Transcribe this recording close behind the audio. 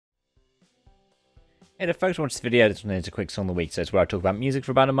Hey there folks, watch this video. This one is a quick song of the week, so it's where I talk about music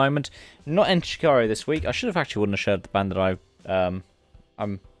for about a moment. Not in Shikari this week. I should have actually wouldn't have shared the band that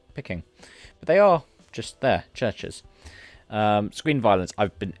I'm picking. But they are just there, Churches. Screen Violence.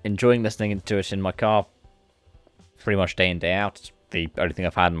 I've been enjoying listening to it in my car pretty much day in, day out. It's the only thing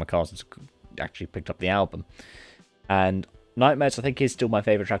I've had in my car since I actually picked up the album. And Nightmares, I think, is still my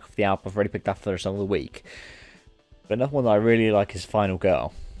favourite track of the album. I've already picked that for the song of the week. But another one that I really like is Final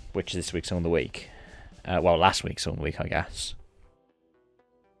Girl, which is this week's song of the week. Well, last week's song of the week, I guess.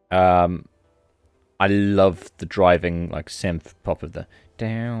 I love the driving, like, synth pop of the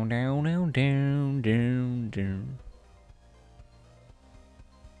down, down, down, down, down, down.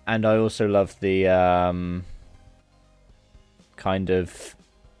 And I also love the, kind of,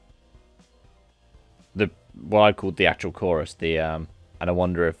 what I called the actual chorus, and I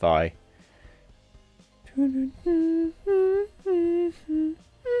wonder if I...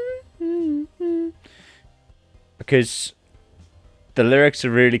 Because the lyrics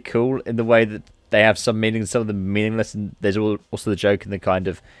are really cool in the way that they have some meaning, some of them meaningless, and there's also the joke in the kind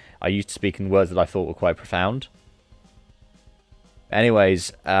of, I used to speak in words that I thought were quite profound.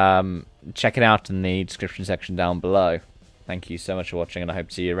 Anyways, check it out in the description section down below. Thank you so much for watching, and I hope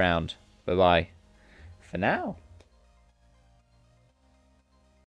to see you around. Bye-bye. For now.